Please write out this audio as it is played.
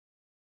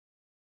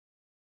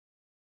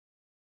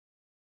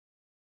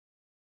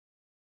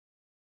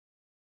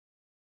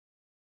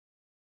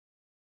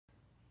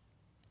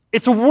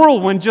It's a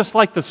whirlwind just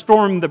like the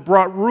storm that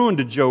brought ruin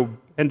to Job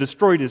and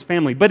destroyed his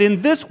family. But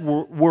in this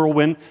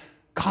whirlwind,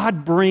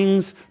 God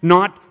brings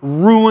not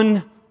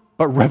ruin,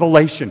 but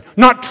revelation.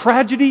 Not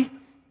tragedy,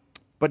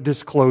 but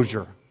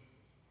disclosure.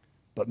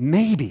 But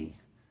maybe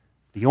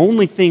the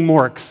only thing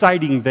more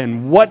exciting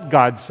than what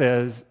God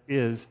says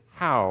is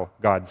how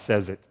God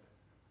says it.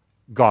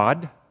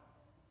 God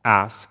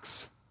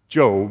asks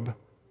Job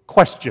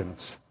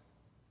questions.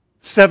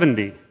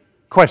 70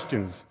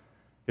 questions,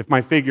 if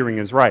my figuring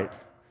is right.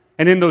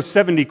 And in those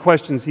 70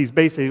 questions, he's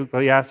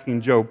basically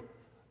asking Job,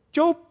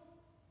 Job,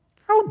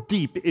 how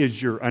deep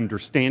is your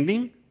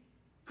understanding?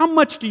 How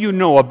much do you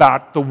know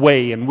about the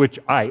way in which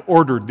I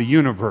ordered the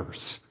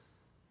universe?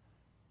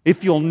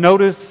 If you'll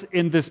notice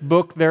in this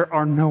book, there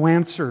are no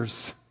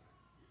answers.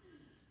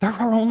 There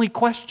are only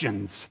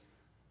questions.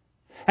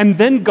 And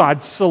then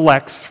God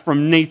selects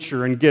from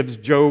nature and gives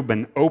Job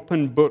an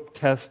open book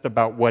test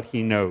about what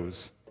he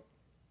knows.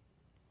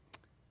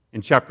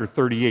 In chapter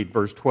 38,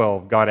 verse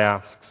 12, God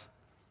asks,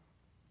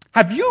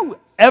 have you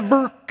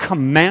ever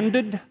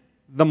commanded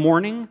the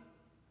morning?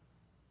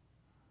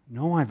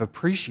 No, I've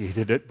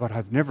appreciated it, but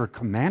I've never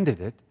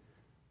commanded it.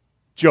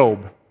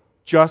 Job,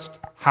 just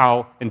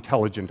how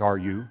intelligent are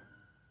you?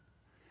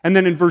 And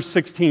then in verse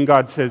 16,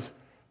 God says,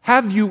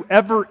 have you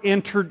ever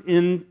entered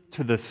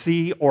into the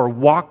sea or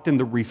walked in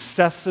the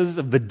recesses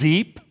of the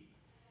deep?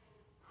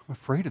 I'm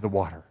afraid of the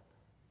water.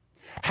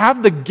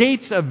 Have the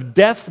gates of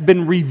death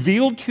been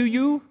revealed to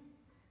you?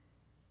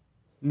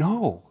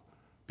 No,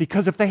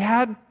 because if they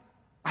had,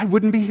 I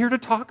wouldn't be here to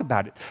talk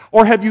about it.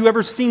 Or have you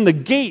ever seen the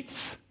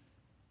gates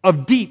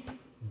of deep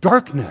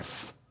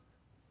darkness?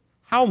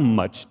 How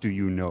much do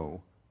you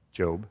know,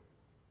 Job?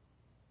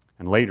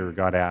 And later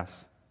God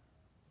asks,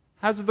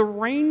 has the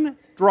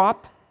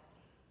raindrop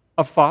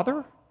a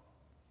father?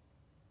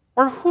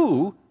 Or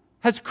who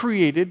has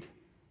created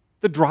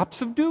the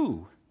drops of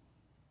dew?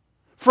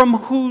 From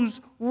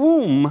whose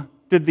womb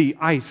did the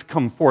ice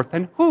come forth?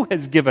 And who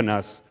has given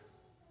us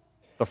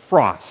the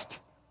frost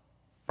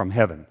from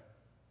heaven?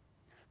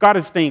 God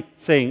is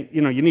saying,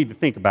 you need to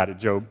think about it,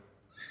 Job.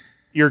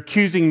 You're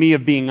accusing me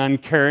of being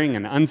uncaring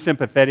and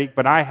unsympathetic,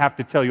 but I have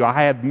to tell you,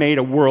 I have made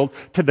a world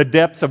to the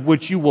depths of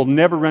which you will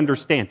never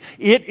understand.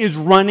 It is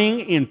running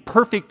in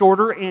perfect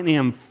order and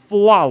in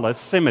flawless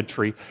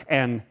symmetry,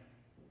 and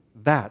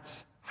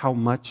that's how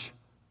much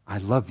I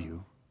love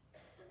you.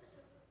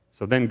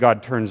 So then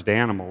God turns to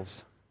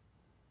animals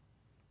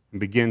and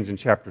begins in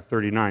chapter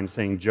 39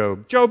 saying,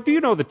 Job, do you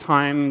know the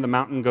time the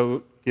mountain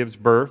goat gives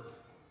birth?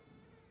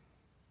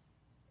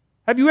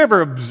 Have you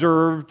ever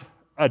observed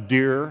a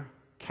deer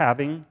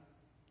calving?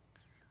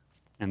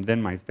 And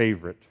then my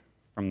favorite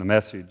from the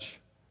Message,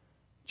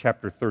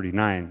 chapter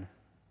 39,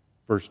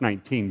 verse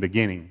 19,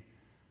 beginning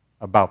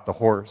about the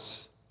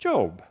horse.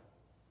 Job,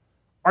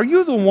 are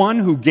you the one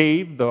who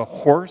gave the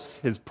horse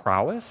his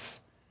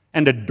prowess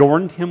and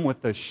adorned him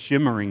with a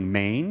shimmering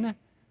mane?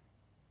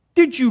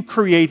 Did you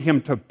create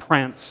him to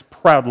prance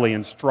proudly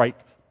and strike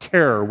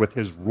terror with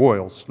his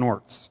royal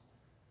snorts?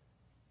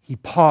 He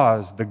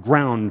paws the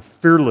ground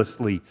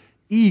fearlessly,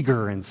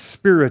 eager and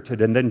spirited,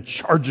 and then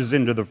charges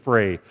into the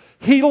fray.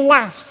 He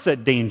laughs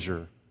at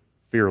danger,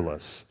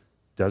 fearless,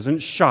 doesn't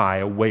shy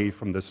away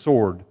from the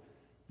sword.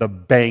 The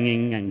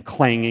banging and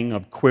clanging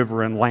of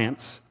quiver and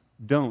lance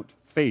don't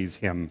faze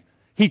him.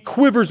 He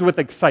quivers with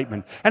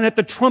excitement, and at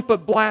the trumpet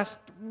blast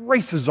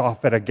races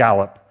off at a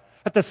gallop.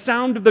 At the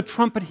sound of the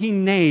trumpet he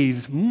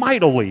neighs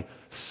mightily,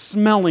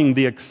 smelling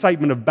the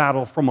excitement of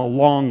battle from a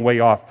long way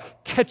off,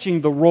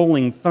 catching the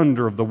rolling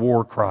thunder of the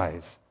war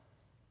cries.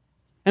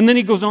 And then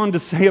he goes on to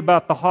say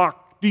about the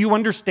hawk, do you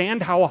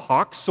understand how a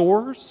hawk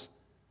soars?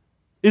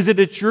 Is it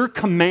at your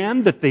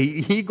command that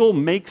the eagle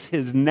makes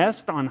his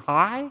nest on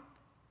high?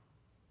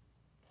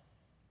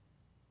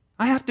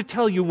 I have to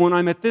tell you, when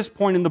I'm at this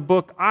point in the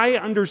book, I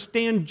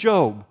understand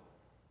Job.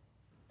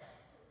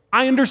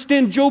 I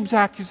understand Job's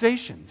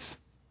accusations,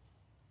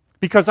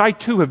 because I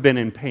too have been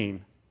in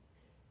pain.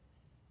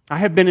 I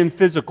have been in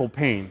physical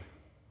pain,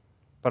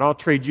 but I'll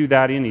trade you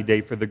that any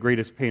day for the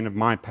greatest pain of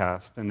my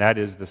past, and that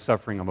is the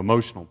suffering of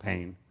emotional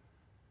pain.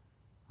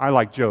 I,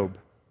 like Job,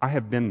 I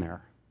have been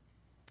there.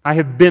 I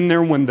have been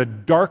there when the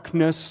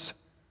darkness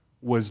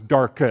was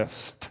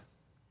darkest.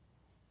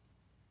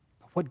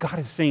 But what God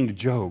is saying to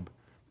Job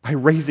by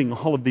raising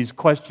all of these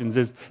questions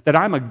is that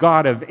I'm a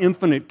God of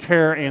infinite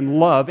care and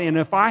love, and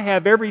if I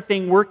have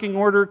everything working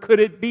order,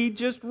 could it be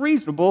just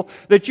reasonable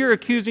that you're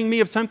accusing me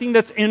of something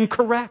that's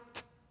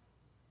incorrect?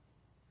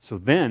 So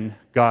then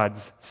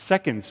God's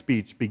second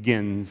speech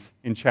begins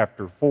in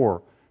chapter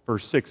 4,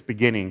 verse 6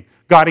 beginning.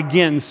 God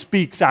again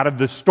speaks out of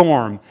the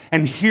storm,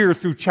 and here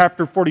through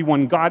chapter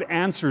 41, God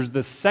answers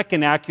the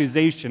second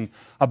accusation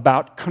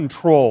about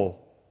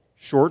control.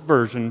 Short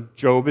version,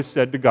 Job has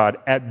said to God,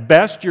 at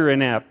best you're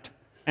inept,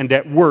 and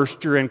at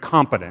worst you're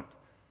incompetent.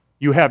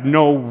 You have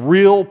no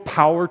real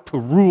power to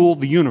rule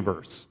the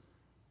universe.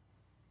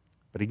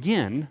 But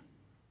again,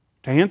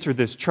 to answer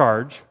this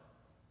charge,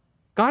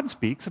 God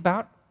speaks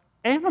about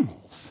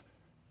animals.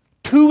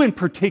 Two in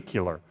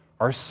particular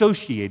are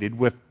associated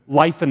with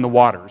life in the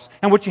waters.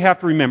 And what you have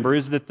to remember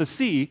is that the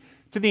sea,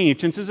 to the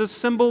ancients, is a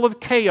symbol of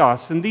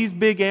chaos, and these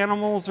big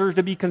animals are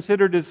to be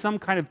considered as some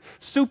kind of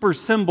super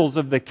symbols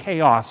of the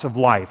chaos of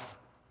life.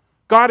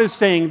 God is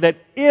saying that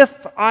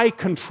if I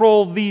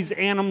control these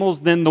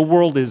animals, then the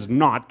world is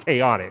not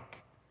chaotic.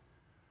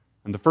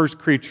 And the first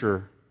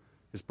creature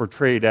is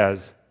portrayed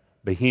as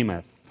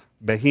Behemoth.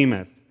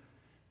 Behemoth.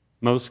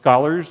 Most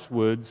scholars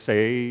would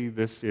say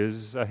this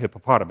is a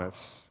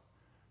hippopotamus.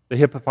 The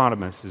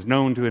hippopotamus is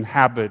known to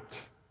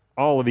inhabit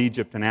all of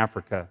Egypt and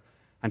Africa,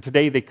 and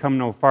today they come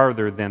no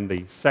farther than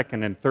the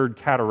second and third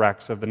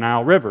cataracts of the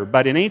Nile River.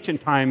 But in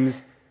ancient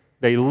times,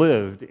 they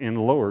lived in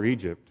Lower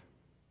Egypt.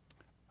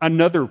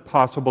 Another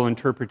possible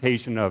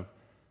interpretation of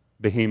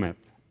Behemoth,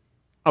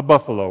 a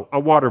buffalo, a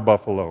water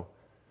buffalo.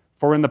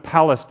 For in the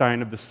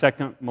Palestine of the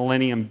second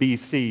millennium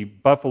BC,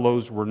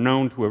 buffaloes were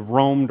known to have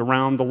roamed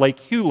around the Lake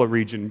Hula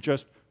region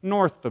just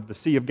north of the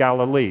Sea of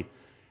Galilee.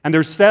 And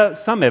there's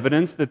some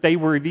evidence that they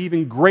were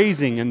even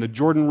grazing in the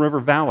Jordan River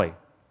Valley.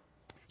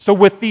 So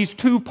with these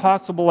two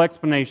possible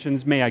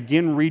explanations, may I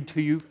again read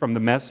to you from the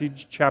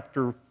Message,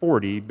 chapter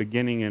 40,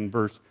 beginning in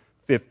verse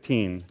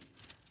 15.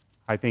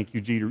 I think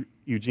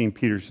Eugene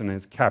Peterson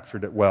has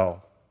captured it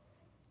well.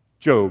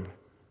 Job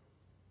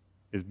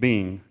is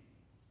being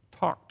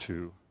talked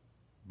to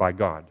by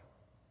God.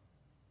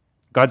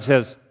 God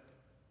says,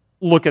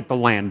 look at the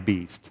land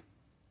beast,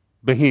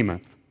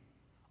 Behemoth.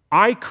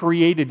 I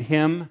created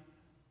him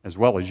as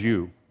well as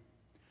you,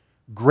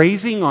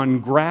 grazing on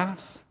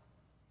grass,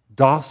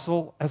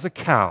 docile as a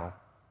cow.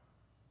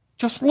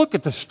 Just look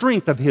at the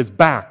strength of his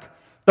back,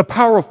 the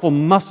powerful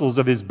muscles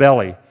of his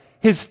belly.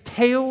 His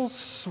tail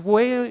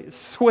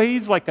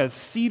sways like a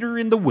cedar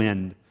in the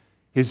wind.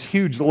 His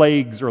huge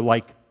legs are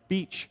like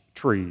beech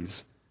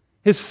trees.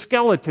 His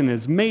skeleton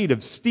is made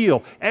of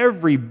steel,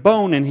 every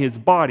bone in his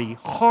body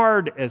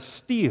hard as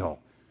steel.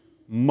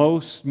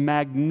 Most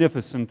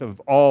magnificent of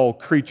all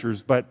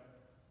creatures, but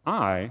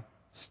I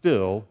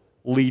still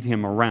lead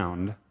him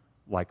around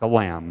like a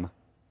lamb.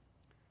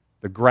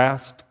 The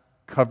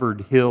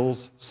grass-covered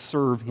hills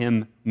serve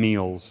him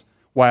meals,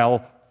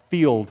 while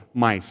field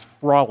mice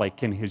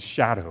frolic in his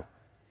shadow.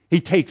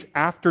 He takes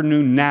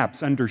afternoon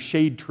naps under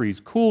shade trees,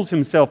 cools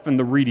himself in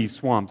the reedy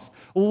swamps,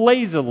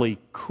 lazily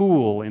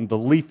cool in the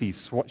leafy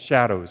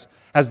shadows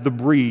as the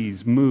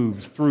breeze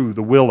moves through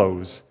the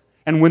willows.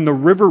 And when the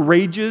river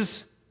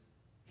rages,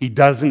 he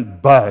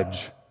doesn't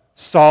budge,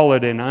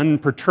 solid and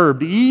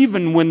unperturbed,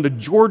 even when the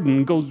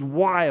Jordan goes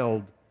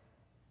wild.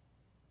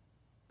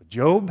 But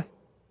Job,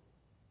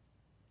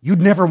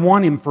 you'd never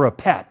want him for a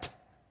pet.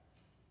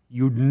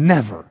 You'd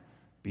never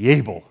be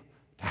able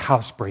to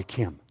housebreak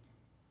him.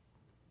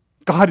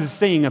 God is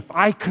saying, if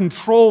I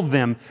control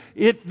them,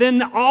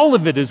 then all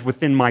of it is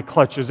within my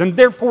clutches. And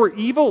therefore,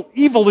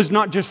 evil is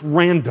not just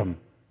random.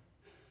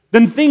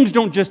 Then things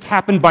don't just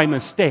happen by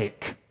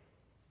mistake.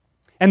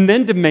 And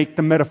then to make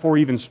the metaphor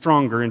even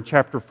stronger, in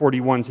chapter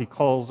 41, he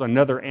calls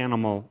another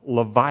animal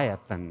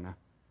Leviathan.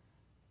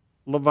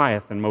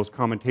 Leviathan, most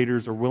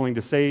commentators are willing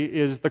to say,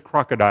 is the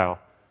crocodile.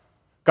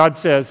 God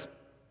says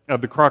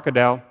of the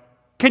crocodile,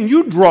 can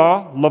you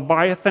draw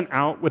Leviathan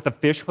out with a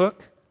fish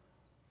hook?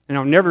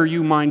 Now, never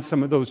you mind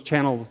some of those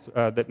channels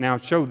that now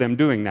show them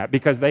doing that,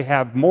 because they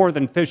have more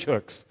than fish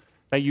hooks.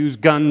 They use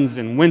guns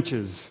and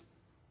winches.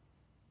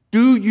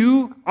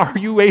 Are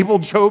you able,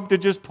 Job, to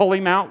just pull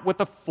him out with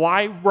a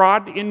fly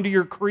rod into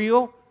your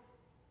creel?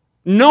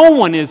 No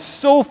one is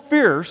so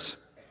fierce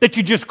that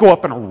you just go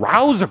up and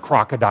arouse a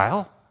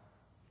crocodile.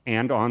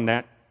 And on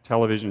that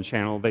television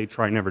channel, they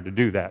try never to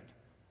do that.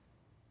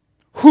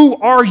 Who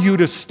are you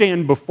to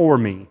stand before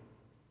me,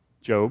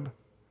 Job?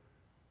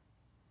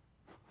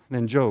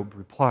 Then Job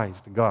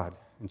replies to God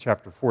in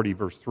chapter 40,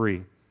 verse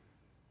 3.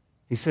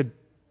 He said,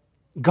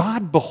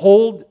 God,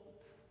 behold,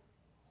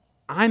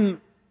 I'm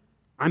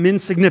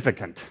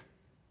insignificant.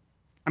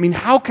 I mean,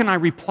 how can I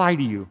reply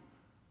to you?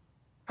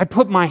 I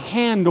put my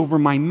hand over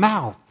my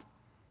mouth.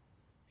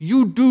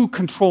 You do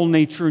control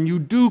nature and you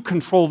do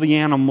control the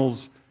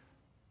animals.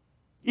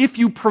 If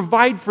you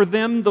provide for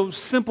them, those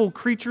simple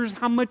creatures,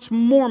 how much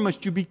more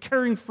must you be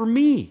caring for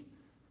me?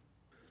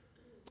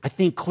 I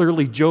think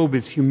clearly Job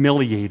is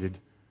humiliated.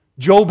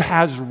 Job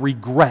has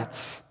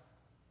regrets.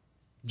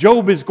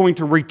 Job is going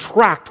to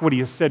retract what he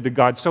has said to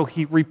God, so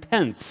he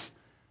repents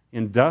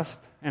in dust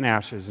and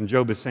ashes. And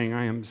Job is saying,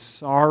 I am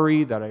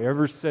sorry that I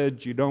ever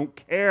said you don't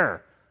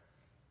care,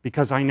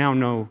 because I now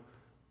know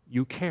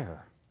you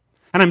care.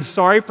 And I'm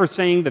sorry for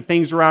saying that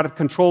things are out of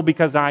control,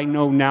 because I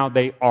know now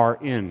they are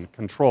in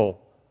control.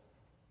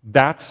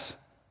 That's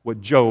what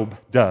Job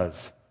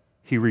does.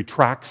 He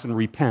retracts and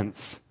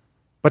repents.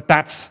 But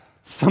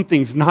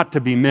something's not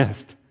to be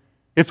missed.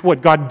 It's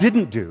what God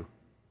didn't do.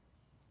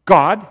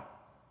 God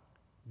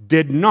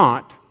did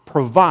not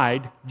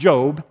provide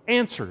Job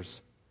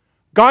answers.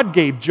 God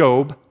gave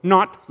Job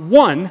not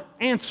one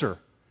answer,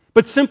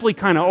 but simply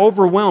kind of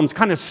overwhelms,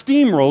 kind of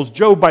steamrolls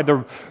Job by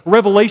the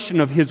revelation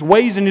of his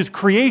ways and his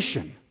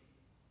creation.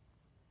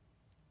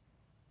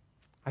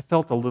 I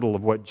felt a little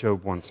of what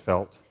Job once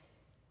felt.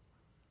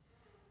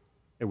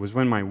 It was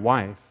when my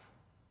wife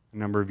a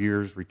number of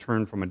years,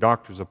 returned from a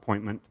doctor's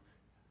appointment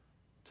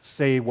to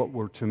say what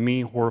were to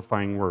me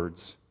horrifying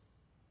words.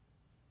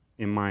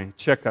 In my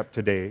checkup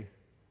today,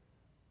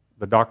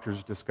 the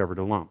doctors discovered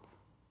a lump.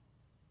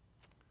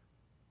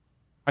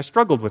 I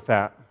struggled with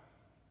that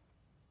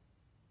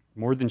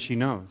more than she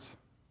knows.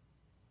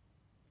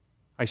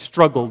 I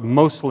struggled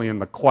mostly in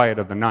the quiet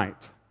of the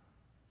night.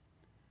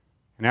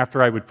 And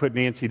after I would put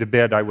Nancy to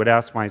bed, I would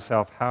ask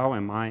myself, how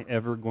am I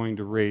ever going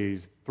to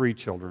raise 3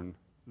 children,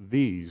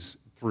 these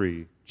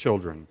 3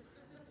 children?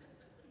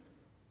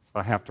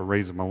 I have to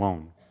raise them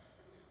alone.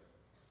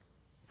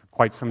 For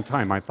quite some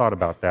time, I thought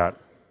about that.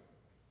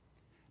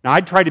 Now,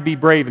 I'd try to be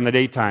brave in the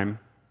daytime.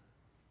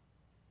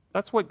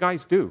 That's what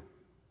guys do.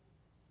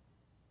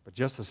 But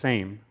just the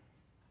same,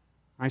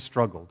 I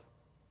struggled.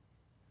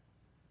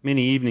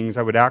 Many evenings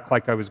I would act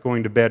like I was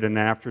going to bed, and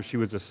after she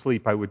was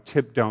asleep, I would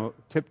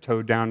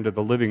tiptoe down to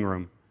the living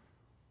room.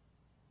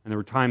 And there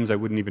were times I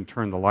wouldn't even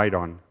turn the light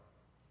on.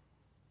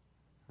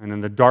 And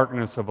in the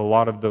darkness of a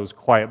lot of those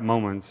quiet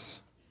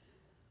moments,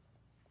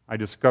 I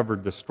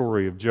discovered the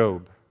story of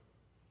Job.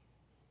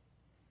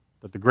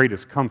 That the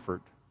greatest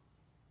comfort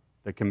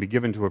that can be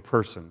given to a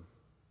person,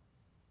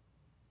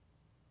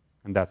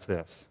 and that's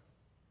this.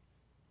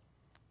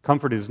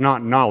 Comfort is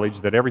not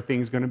knowledge that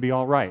everything's going to be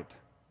all right.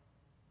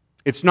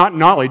 It's not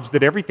knowledge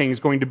that everything's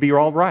going to be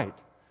all right,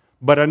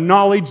 but a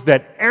knowledge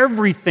that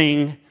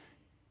everything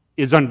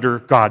is under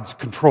God's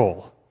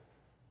control.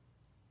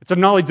 It's a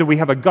knowledge that we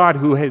have a God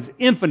who is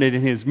infinite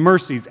in His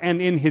mercies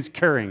and in His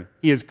caring.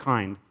 He is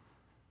kind.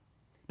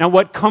 Now,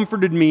 what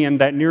comforted me in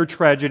that near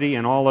tragedy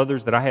and all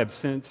others that I have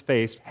since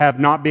faced have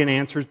not been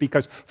answers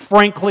because,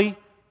 frankly,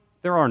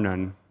 there are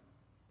none.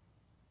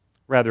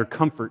 Rather,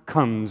 comfort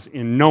comes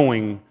in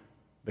knowing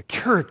the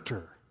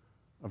character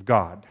of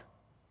God.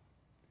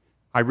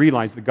 I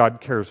realize that God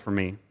cares for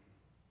me.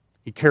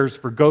 He cares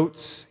for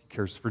goats. He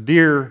cares for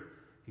deer.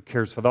 He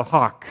cares for the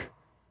hawk.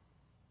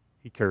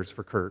 He cares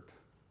for Kurt.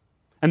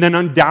 And then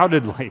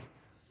undoubtedly,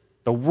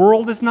 the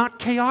world is not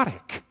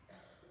chaotic.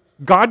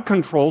 God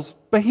controls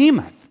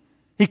Behemoth.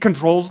 He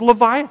controls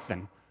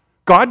Leviathan.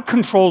 God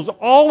controls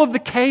all of the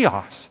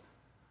chaos.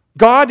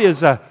 God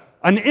is an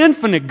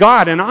infinite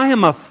God, and I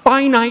am a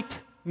finite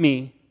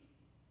me.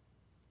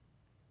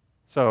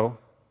 So,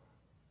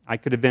 I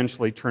could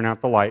eventually turn out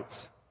the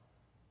lights,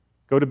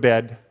 go to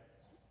bed,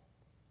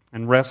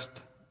 and rest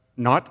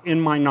not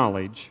in my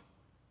knowledge,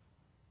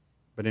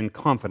 but in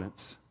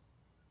confidence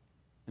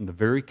in the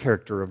very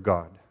character of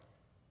God.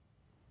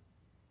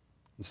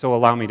 And so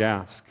allow me to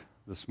ask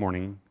this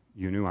morning,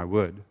 you knew I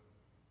would,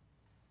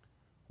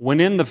 when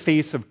in the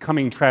face of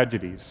coming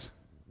tragedies,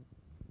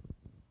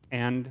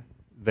 and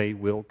they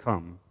will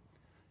come,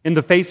 in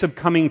the face of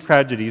coming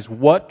tragedies,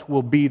 what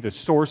will be the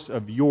source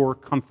of your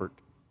comfort?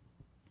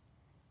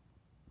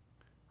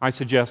 I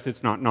suggest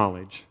it's not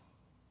knowledge,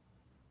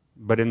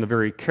 but in the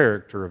very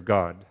character of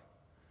God,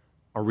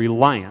 a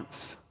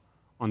reliance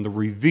on the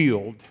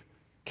revealed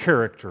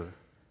character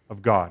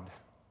of God.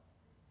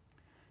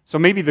 So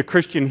maybe the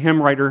Christian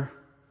hymn writer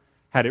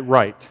had it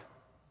right.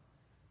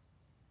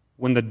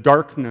 When the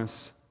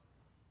darkness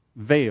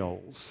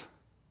veils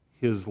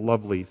His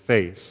lovely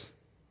face,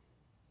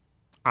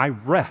 I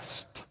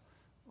rest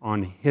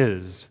on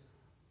His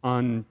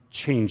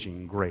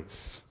unchanging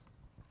grace.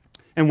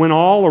 And when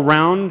all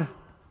around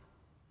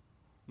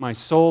my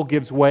soul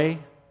gives way,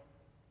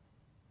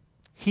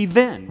 He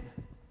then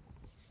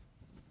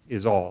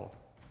is all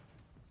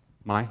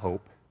my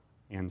hope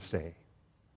and stay.